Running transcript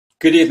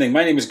Good evening.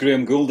 My name is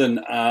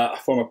Goulden, a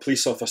former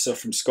police officer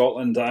from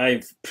Scotland.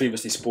 I've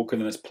previously spoken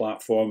on this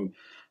platform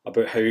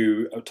about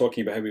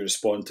talking about how we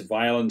respond to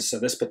violence. In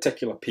this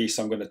particular piece,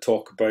 I'm going to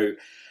talk about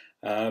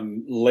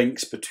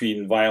links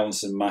between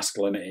violence and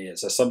masculinity.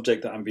 It's a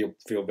subject that I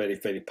feel very,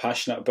 very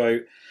passionate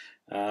about.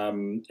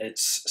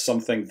 It's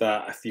something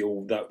that I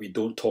feel that we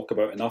don't talk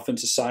about enough in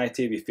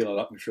society. We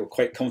feel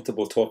quite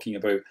comfortable talking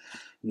about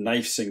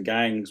knives and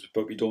gangs,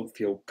 but we don't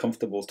feel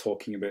comfortable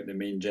talking about the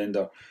main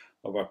gender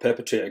of our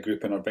perpetrator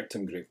group and our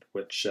victim group,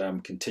 which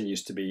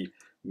continues to be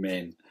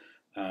men.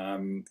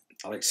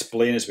 I'll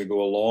explain as we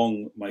go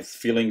along my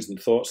feelings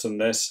and thoughts on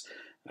this,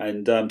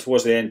 and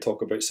towards the end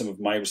talk about some of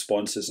my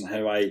responses and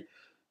how I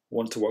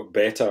want to work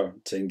better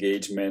to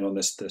engage men on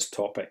this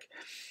topic.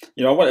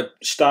 I want to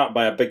start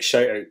by a big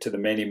shout out to the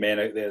many men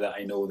out there that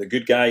I know, the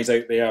good guys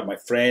out there, my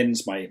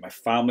friends, my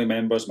family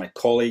members, my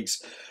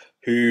colleagues,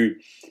 who,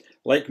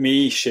 like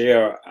me,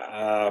 share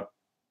a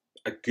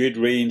good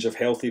range of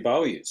healthy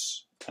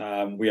values.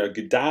 We are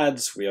good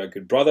dads, we are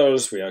good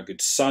brothers, we are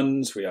good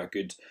sons, we are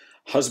good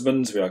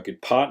husbands, we are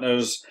good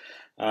partners.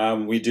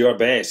 We do our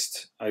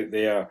best out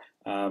there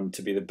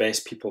to be the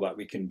best people that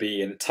we can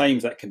be, and at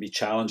times that can be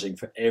challenging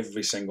for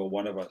every single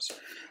one of us.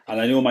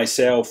 And I know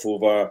myself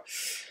over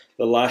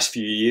the last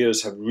few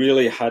years have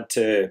really had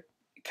to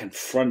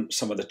confront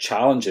some of the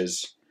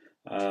challenges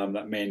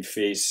that men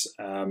face,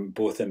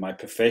 both in my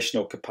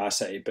professional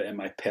capacity but in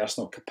my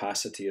personal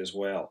capacity as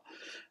well.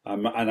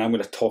 And I'm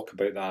going to talk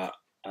about that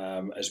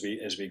as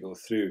we go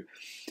through.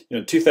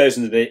 In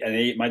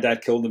 2008, my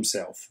dad killed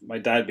himself. My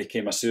dad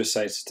became a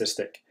suicide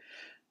statistic,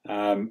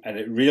 and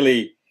it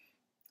really,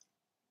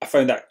 I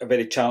found that a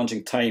very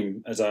challenging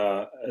time as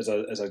a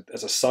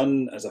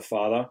son, as a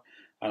father,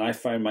 and I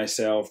found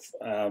myself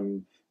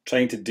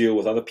trying to deal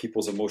with other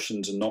people's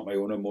emotions and not my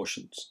own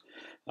emotions.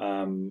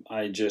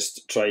 I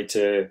just tried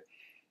to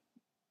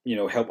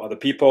help other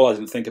people. I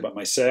didn't think about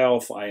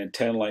myself. I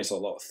internalized a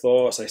lot of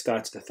thoughts. I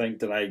started to think,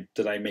 did I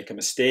make a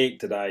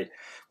mistake?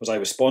 Was I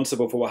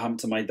responsible for what happened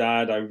to my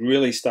dad? I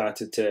really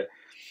started to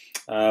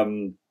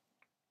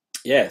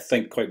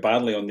think quite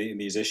badly on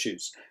these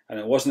issues. And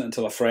it wasn't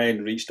until a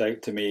friend reached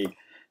out to me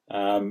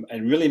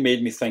and really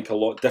made me think a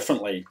lot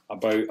differently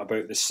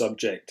about this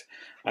subject.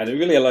 And it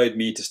really allowed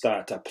me to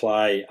start to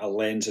apply a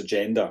lens of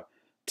gender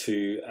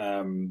to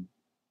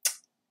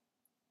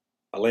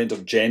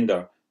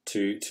the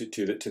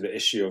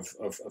issue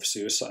of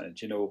suicide.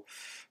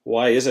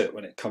 Why is it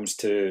when it comes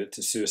to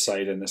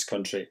suicide in this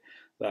country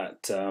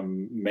that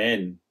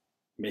men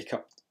make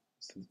up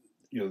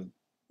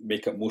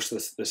most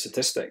of the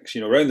statistics?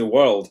 Around the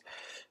world,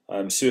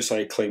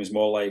 suicide claims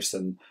more lives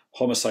than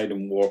homicide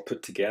and war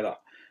put together.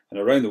 And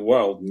around the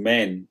world,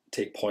 men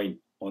take point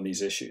on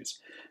these issues.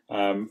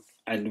 And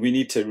we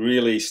need to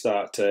really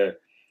start to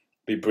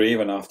be brave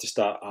enough to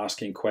start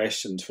asking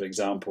questions, for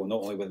example,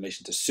 not only with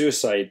relation to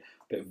suicide,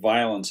 but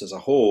violence as a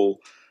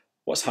whole.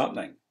 What's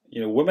happening?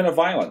 Women are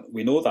violent.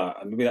 We know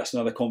that, and maybe that's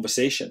another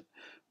conversation.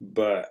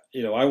 But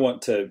I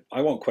want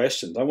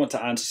questions. I want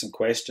to answer some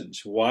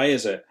questions. Why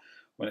is it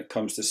when it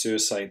comes to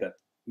suicide that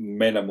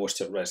men are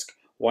most at risk?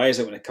 Why is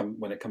it when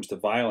it comes to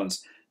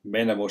violence,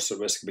 men are most at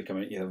risk of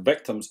becoming either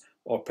victims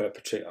or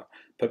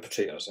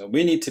perpetrators? And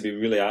we need to be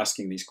really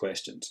asking these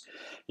questions.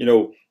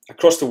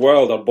 Across the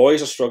world, our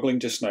boys are struggling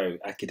just now,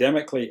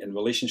 academically, in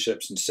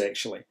relationships, and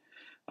sexually.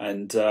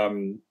 And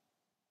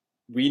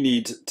we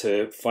need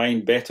to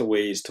find better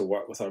ways to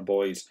work with our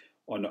boys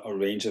on a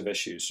range of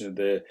issues.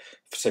 The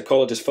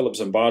psychologist Philip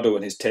Zimbardo,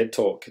 in his TED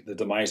Talk, The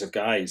Demise of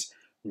Guys,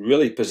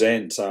 really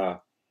presents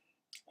a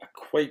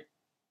quite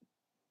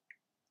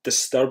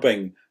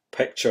disturbing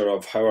picture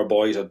of how our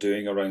boys are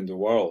doing around the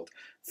world.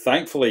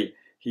 Thankfully,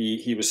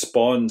 he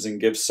responds and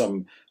gives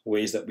some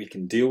ways that we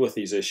can deal with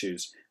these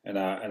issues in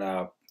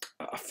a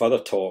further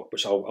talk,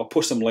 which I'll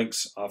post some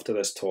links after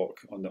this talk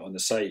on the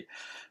site.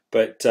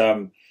 But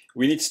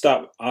we need to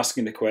start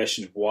asking the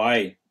questions: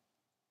 why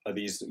are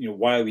these?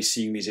 Why are we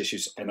seeing these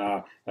issues in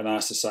our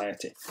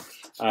society?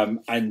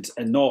 And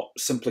not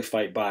simply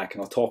fight back.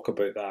 And I'll talk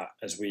about that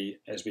as we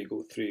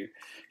go through.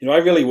 I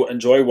really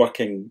enjoy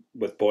working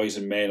with boys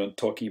and men on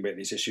talking about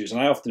these issues,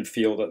 and I often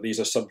feel that these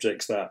are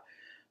subjects that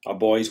our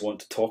boys want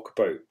to talk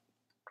about.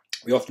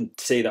 We often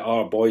say that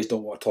our boys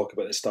don't want to talk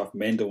about this stuff,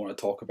 men don't want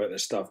to talk about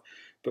this stuff.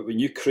 But when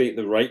you create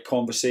the right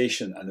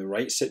conversation and the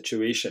right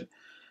situation,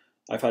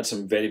 I've had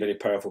some very, very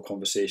powerful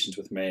conversations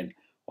with men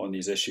on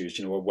these issues.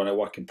 When I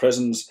work in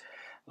prisons,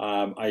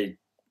 I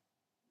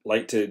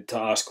like to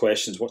ask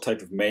questions. What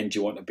type of men do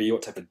you want to be?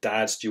 What type of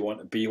dads do you want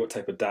to be? What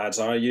type of dads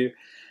are you?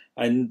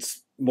 And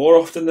more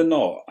often than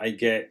not, I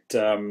get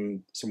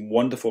some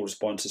wonderful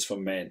responses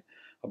from men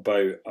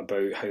about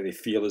how they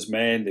feel as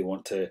men. They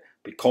want to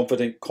be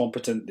confident,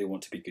 competent. They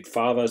want to be good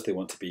fathers. They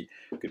want to be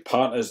good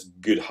partners,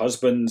 good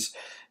husbands.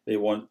 They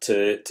want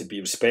to be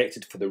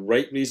respected for the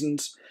right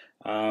reasons.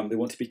 They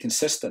want to be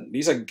consistent.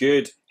 These are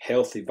good,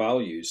 healthy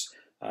values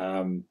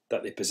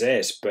that they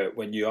possess. But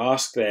when you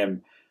ask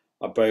them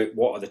about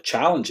what are the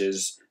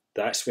challenges,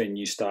 that's when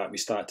we start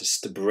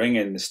to bring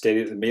in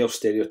the male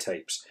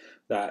stereotypes,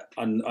 that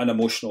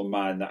unemotional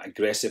man, that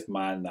aggressive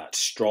man, that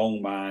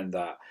strong man,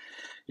 that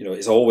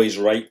is always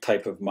right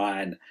type of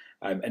man.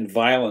 And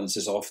violence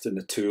is often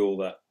the tool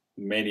that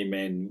many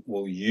men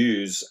will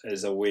use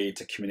as a way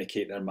to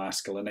communicate their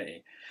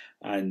masculinity.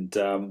 And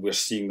we're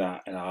seeing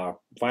that in our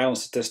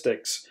violence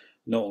statistics,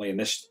 not only in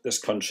this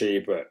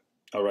country, but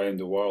around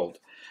the world.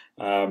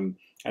 And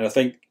I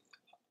think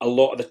a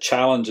lot of the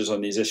challenges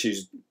on these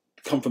issues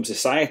come from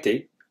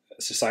society.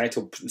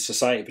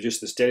 Society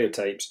produces the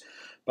stereotypes,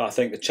 but I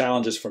think the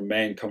challenges for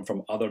men come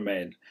from other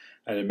men.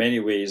 And in many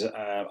ways,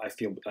 I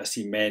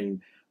see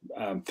men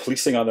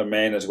policing other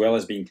men as well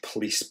as being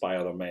policed by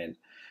other men.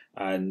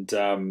 And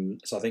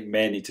so I think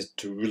men need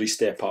to really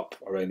step up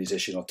around these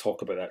issues. And I'll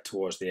talk about that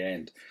towards the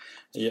end.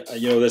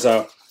 There's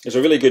a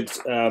really good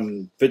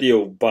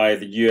video by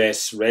the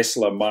US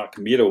wrestler Mark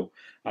Miro.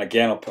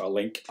 Again, I'll put a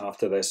link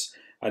after this.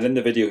 And in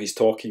the video, he's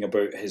talking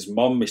about his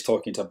mum. He's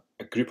talking to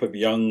a group of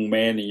young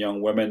men and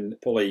young women,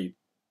 probably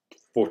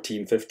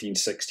 14, 15,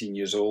 16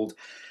 years old.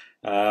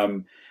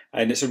 And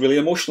it's a really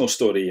emotional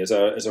story. As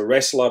a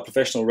wrestler,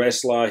 professional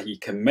wrestler, he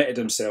committed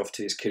himself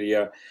to his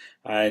career.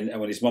 And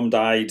when his mum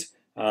died,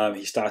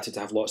 he started to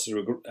have lots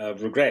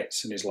of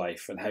regrets in his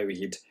life, and how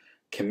he'd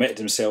committed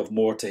himself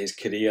more to his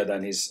career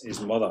than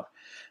his mother.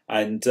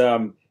 And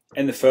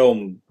in the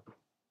film,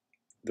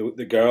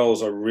 the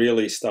girls are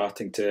really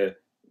starting to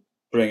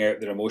bring out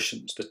their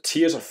emotions. The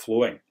tears are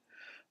flowing.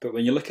 But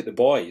when you look at the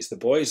boys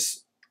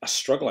are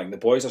struggling. The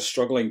boys are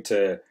struggling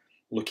to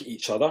look at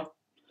each other.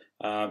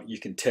 You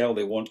can tell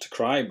they want to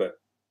cry, but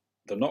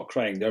they're not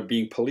crying. They're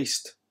being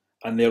policed.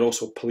 And they're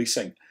also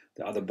policing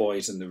the other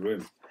boys in the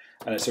room.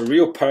 And it's a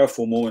real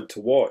powerful moment to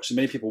watch. And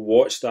many people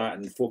watch that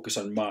and focus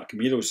on Mark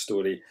Miro's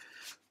story.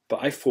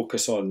 But I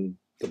focus on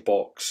the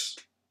box.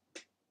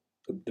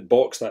 The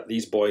box that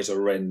these boys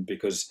are in,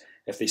 because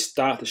if they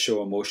start to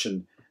show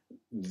emotion,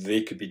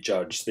 they could be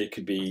judged. They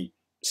could be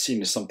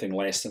seen as something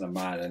less than a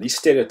man. And these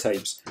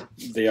stereotypes,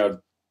 they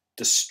are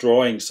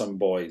destroying some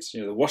boys.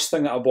 The worst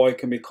thing that a boy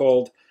can be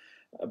called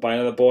by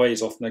another boy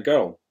is often a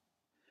girl.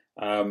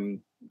 What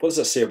does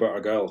that say about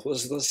our girls? What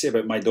does it say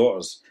about my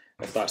daughters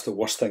if that's the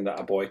worst thing that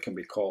a boy can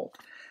be called?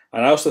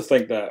 And I also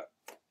think that,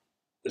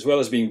 as well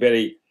as being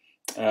very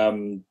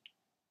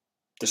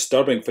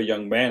disturbing for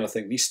young men, I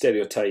think these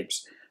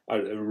stereotypes are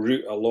at the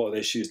root of a lot of the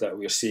issues that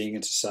we're seeing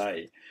in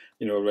society.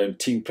 Around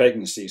teen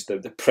pregnancies,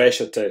 the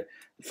pressure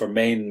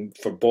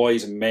for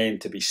boys and men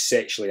to be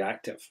sexually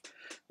active.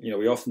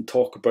 We often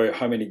talk about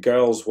how many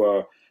girls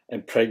were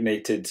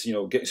impregnated,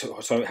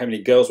 how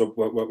many girls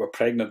were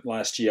pregnant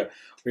last year.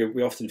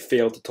 We often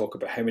fail to talk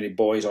about how many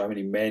boys or how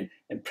many men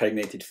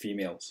impregnated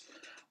females.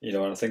 And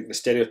I think the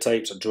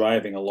stereotypes are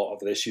driving a lot of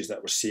the issues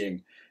that we're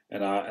seeing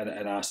in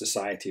our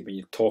society. When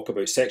you talk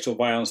about sexual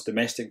violence,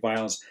 domestic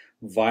violence,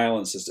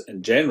 violence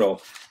in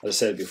general, as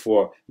I said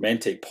before, men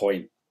take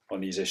point on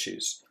these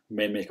issues.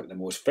 Men make up the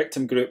most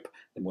victim group,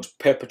 the most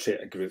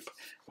perpetrator group,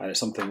 and it's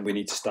something we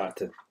need to start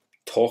to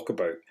talk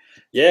about.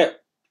 Yeah,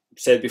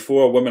 said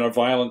before, women are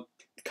violent,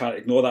 can't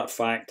ignore that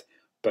fact,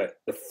 but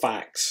the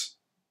facts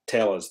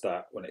tell us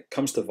that when it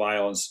comes to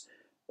violence,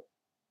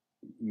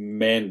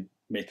 men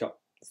make up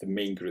the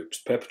main groups,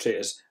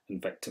 perpetrators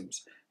and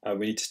victims. And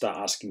we need to start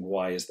asking,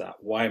 why is that?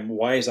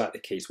 Why is that the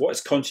case? What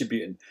is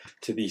contributing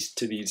to these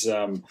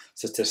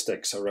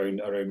statistics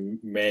around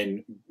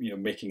men,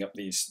 making up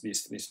these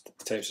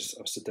types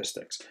of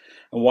statistics?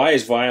 And why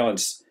is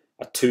violence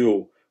a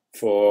tool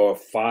for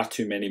far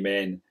too many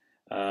men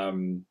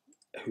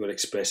who are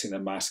expressing their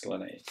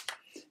masculinity?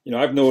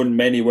 I've known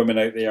many women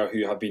out there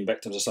who have been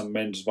victims of some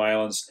men's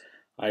violence.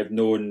 I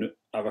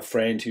have a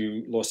friend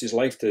who lost his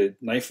life to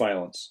knife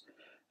violence,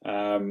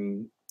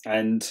 and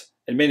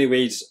in many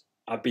ways,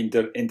 I've been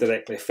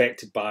indirectly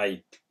affected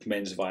by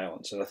men's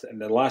violence. And in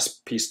the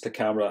last piece to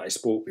camera I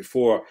spoke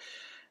before,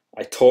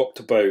 I talked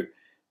about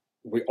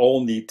we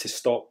all need to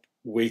stop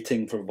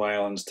waiting for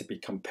violence to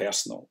become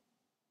personal,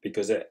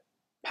 because it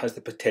has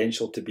the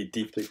potential to be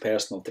deeply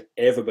personal to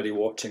everybody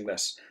watching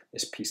this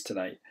piece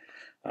tonight.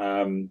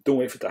 Don't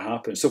wait for it to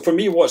happen. So for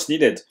me, what's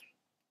needed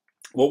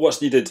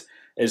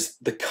is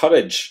the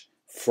courage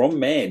from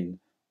men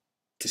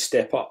to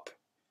step up,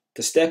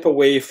 to step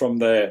away from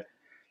the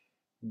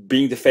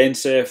being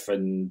defensive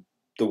and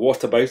the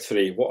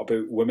whataboutery. What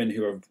about women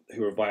who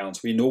are violent?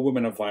 We know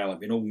women are violent.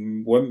 We know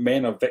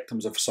men are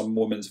victims of some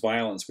women's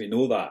violence. We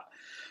know that.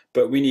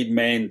 But we need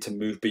men to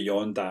move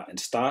beyond that and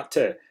start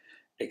to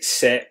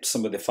accept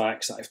some of the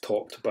facts that I've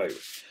talked about.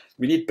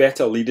 We need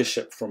better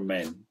leadership from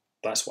men.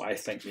 That's what I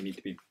think we need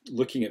to be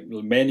looking at.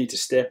 Men need to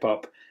step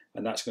up,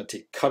 and that's going to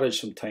take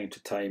courage from time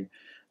to time.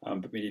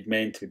 But we need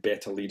men to be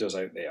better leaders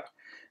out there.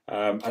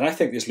 And I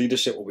think this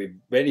leadership will be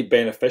very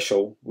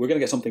beneficial. We're going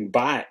to get something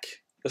back.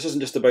 This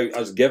isn't just about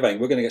us giving.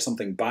 We're going to get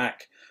something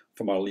back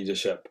from our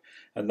leadership.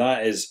 And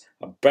that is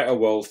a better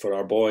world for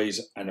our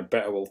boys and a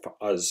better world for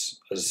us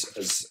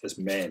as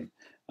men.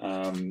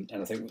 And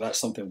I think that's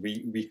something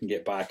we can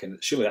get back. And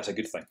surely that's a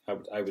good thing,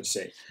 I would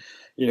say.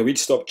 We'd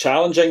stop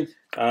challenging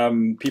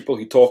people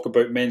who talk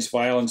about men's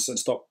violence and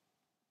stop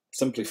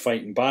simply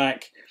fighting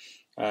back.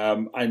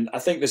 And I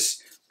think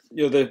this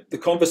the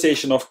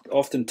conversation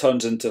often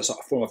turns into a sort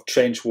of form of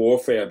trench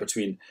warfare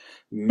between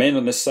men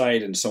on this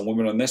side and some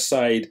women on this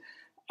side,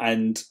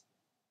 and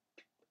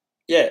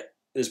yeah,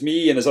 there's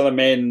me and there's other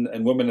men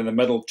and women in the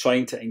middle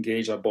trying to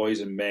engage our boys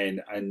and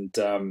men, and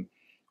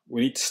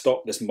we need to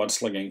stop this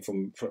mudslinging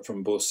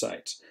from both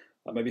sides.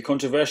 That might be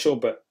controversial,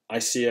 but I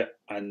see it,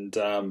 and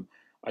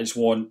I just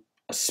want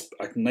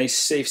a nice,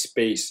 safe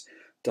space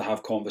to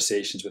have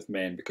conversations with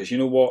men, because you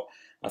know what?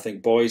 I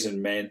think boys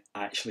and men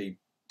actually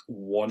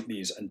want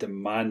these and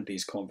demand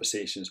these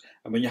conversations,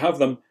 and when you have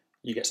them,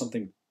 you get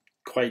something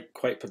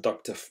quite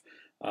productive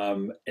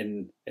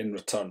in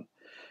return.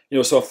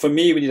 So for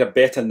me, we need a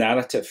better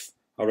narrative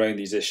around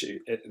these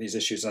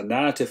issues, a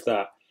narrative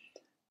that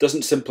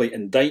doesn't simply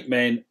indict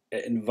men;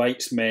 it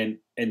invites men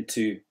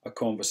into a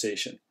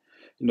conversation.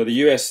 The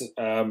US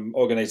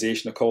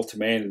organization, A Call to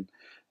Men,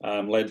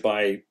 led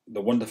by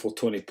the wonderful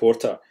Tony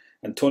Porter,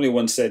 and Tony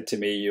once said to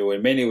me,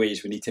 in many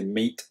ways, we need to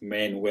meet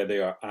men where they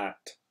are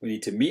at. We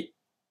need to meet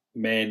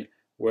men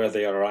where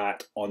they are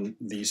at on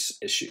these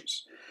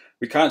issues.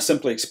 We can't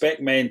simply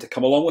expect men to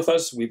come along with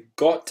us. We've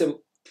got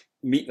to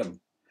meet them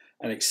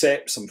and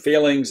accept some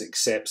failings,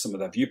 accept some of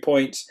their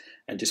viewpoints,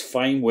 and just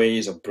find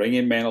ways of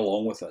bringing men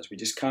along with us. We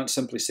just can't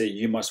simply say,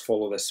 you must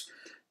follow this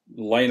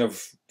line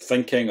of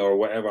thinking or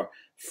whatever.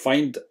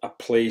 Find a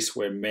place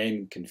where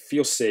men can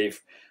feel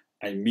safe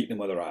and meet them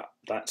where they're at.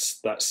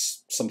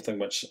 That's something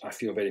which I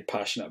feel very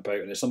passionate about,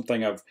 and it's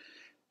something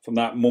from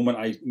that moment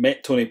I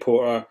met Tony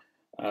Porter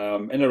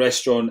in a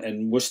restaurant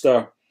in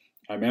Worcester.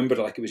 I remember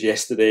it like it was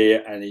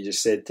yesterday, and he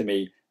just said to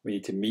me, we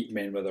need to meet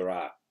men where they're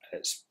at.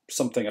 It's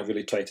something I've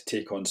really tried to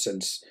take on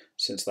since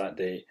that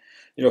day.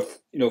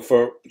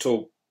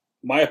 So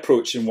my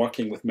approach in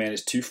working with men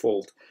is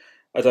twofold.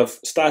 As I've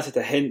started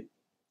to hint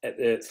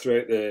at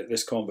throughout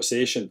this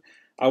conversation,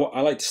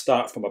 I like to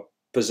start from a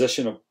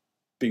position of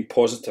being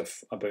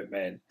positive about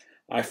men.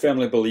 I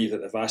firmly believe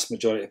that the vast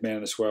majority of men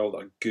in this world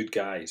are good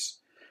guys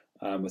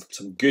with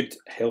some good,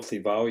 healthy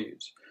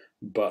values,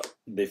 but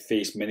they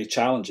face many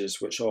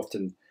challenges which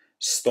often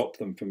stop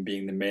them from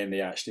being the men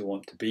they actually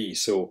want to be.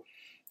 So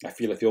I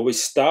feel if you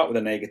always start with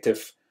a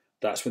negative,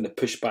 that's when the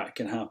pushback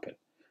can happen.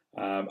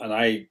 And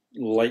I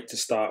like to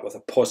start with a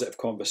positive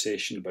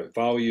conversation about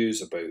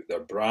values, about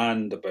their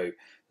brand, about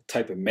the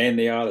type of men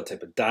they are, the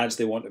type of dads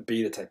they want to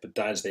be, the type of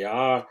dads they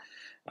are.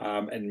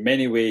 In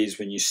many ways,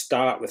 when you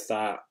start with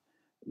that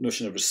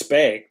notion of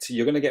respect,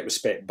 you're going to get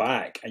respect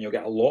back, and you'll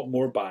get a lot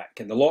more back.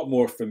 And a lot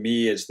more for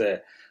me is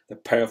the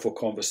powerful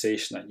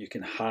conversation that you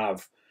can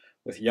have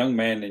with young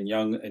men and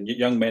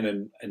young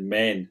men and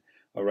men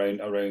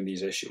around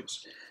these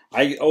issues.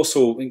 I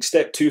also think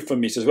step two for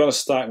me, so as well as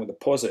starting with the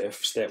positive,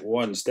 step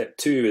one, step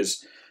two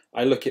is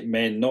I look at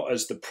men not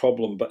as the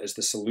problem but as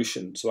the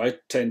solution. So I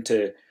tend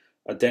to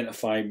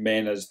identify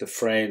men as the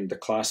friend, the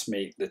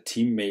classmate, the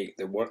teammate,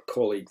 the work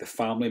colleague, the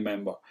family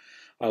member.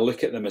 I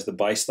look at them as the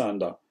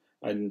bystander.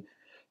 And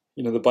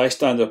the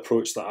bystander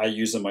approach that I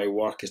use in my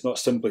work is not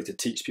simply to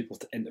teach people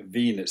to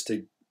intervene. It's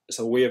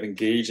a way of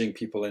engaging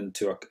people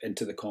into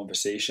the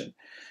conversation.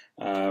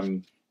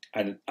 And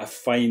I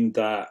find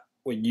that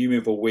when you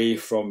move away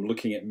from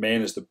looking at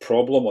men as the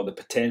problem or the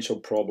potential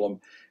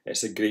problem,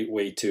 it's a great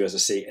way to, as I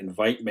say,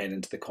 invite men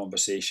into the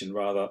conversation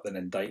rather than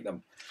indict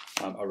them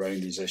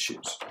around these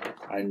issues.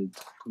 And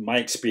my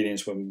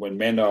experience, when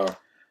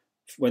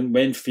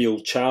men feel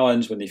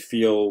challenged, when they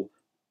feel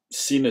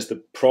seen as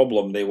the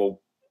problem, they will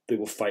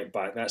fight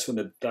back. That's when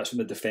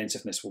the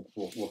defensiveness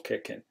will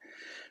kick in.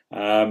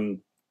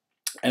 And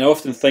I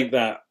often think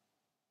that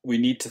we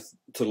need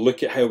to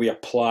look at how we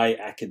apply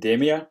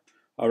academia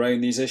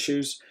around these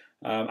issues.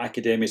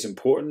 Academia is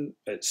important.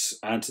 It's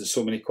answered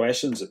so many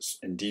questions. It's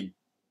indeed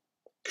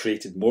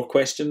created more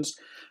questions,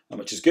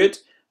 which is good.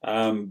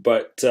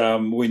 But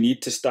we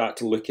need to start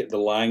to look at the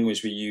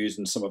language we use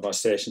in some of our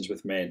sessions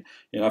with men.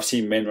 I've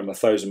seen men run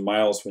 1,000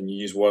 miles when you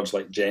use words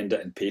like gender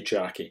and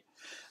patriarchy.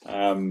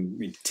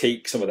 We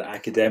take some of the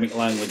academic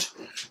language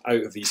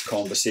out of these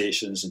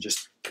conversations and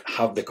just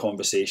have the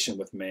conversation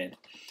with men.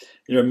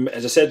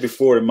 As I said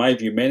before, in my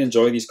view, men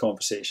enjoy these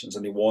conversations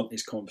and they want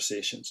these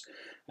conversations.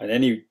 And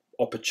any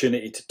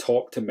opportunity to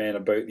talk to men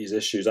about these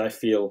issues, I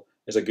feel,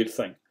 is a good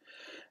thing.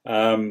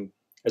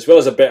 As well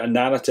as a better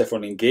narrative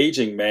on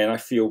engaging men, I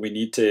feel we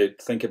need to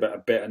think about a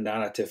better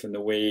narrative in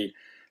the way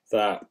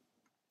that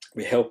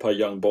we help our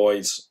young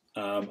boys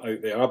out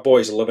there. Our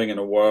boys are living in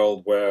a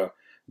world where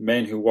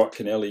men who work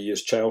in early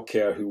years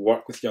childcare, who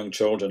work with young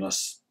children,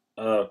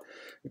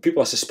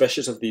 people are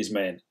suspicious of these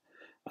men.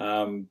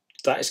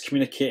 That is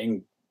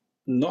communicating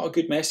not a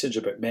good message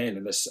about men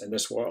in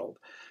this world.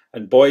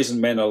 And boys and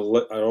men are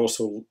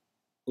also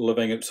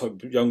living. So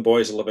young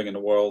boys are living in a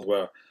world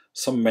where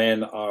some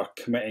men are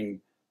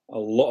committing a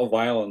lot of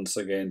violence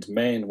against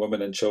men,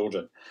 women, and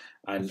children.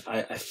 And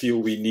I feel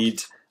we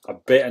need a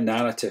better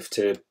narrative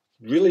to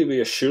really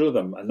reassure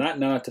them, and that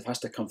narrative has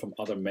to come from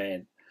other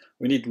men.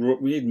 We need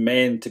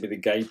men to be the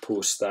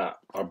guideposts that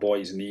our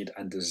boys need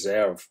and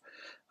deserve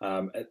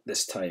at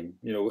this time.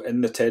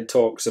 In the TED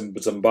Talks, and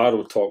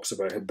Zambaro talks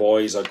about how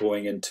boys are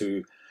going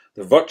into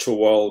the virtual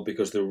world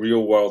because the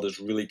real world is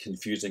really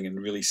confusing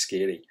and really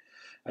scary.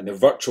 And the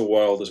virtual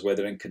world is where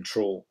they're in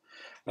control.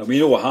 And we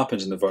know what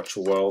happens in the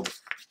virtual world.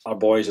 Our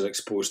boys are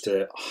exposed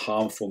to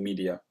harmful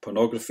media,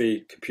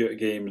 pornography, computer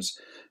games,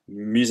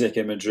 music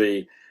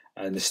imagery,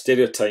 and the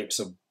stereotypes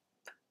of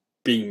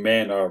being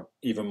men are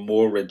even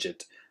more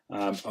rigid.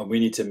 And we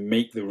need to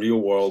make the real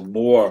world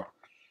more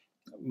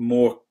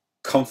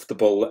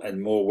comfortable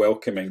and more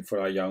welcoming for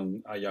our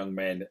young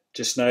men.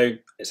 Just now,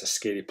 it's a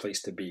scary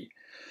place to be.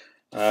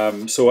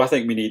 So I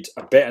think we need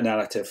a better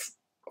narrative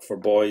for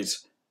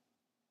boys,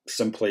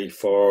 simply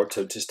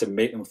just to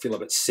make them feel a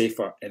bit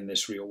safer in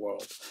this real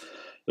world.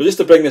 So just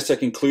to bring this to a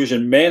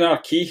conclusion, men are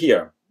key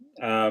here.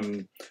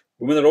 Women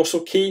are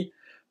also key,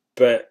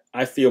 but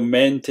I feel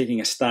men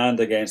taking a stand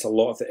against a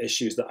lot of the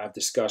issues that I've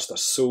discussed are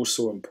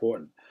so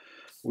important.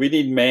 We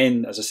need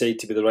men, as I say,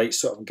 to be the right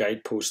sort of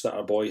guideposts that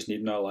our boys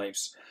need in our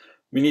lives.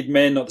 We need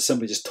men not to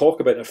simply just talk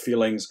about their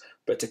feelings,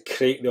 but to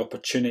create the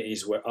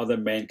opportunities where other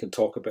men can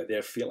talk about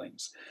their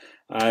feelings.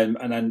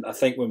 And I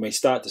think when we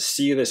start to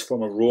see this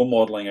form of role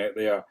modelling out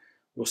there,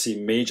 we'll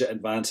see major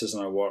advances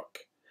in our work.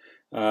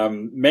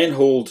 Men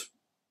hold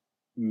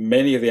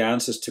many of the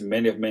answers to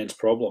many of men's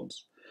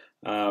problems.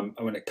 And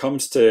when it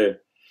comes to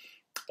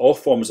all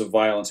forms of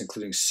violence,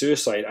 including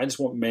suicide, I just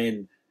want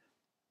men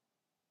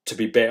to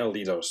be better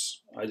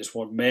leaders. I just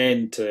want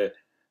men to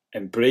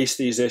embrace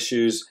these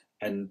issues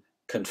and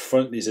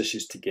confront these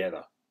issues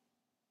together.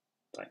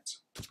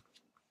 Thanks.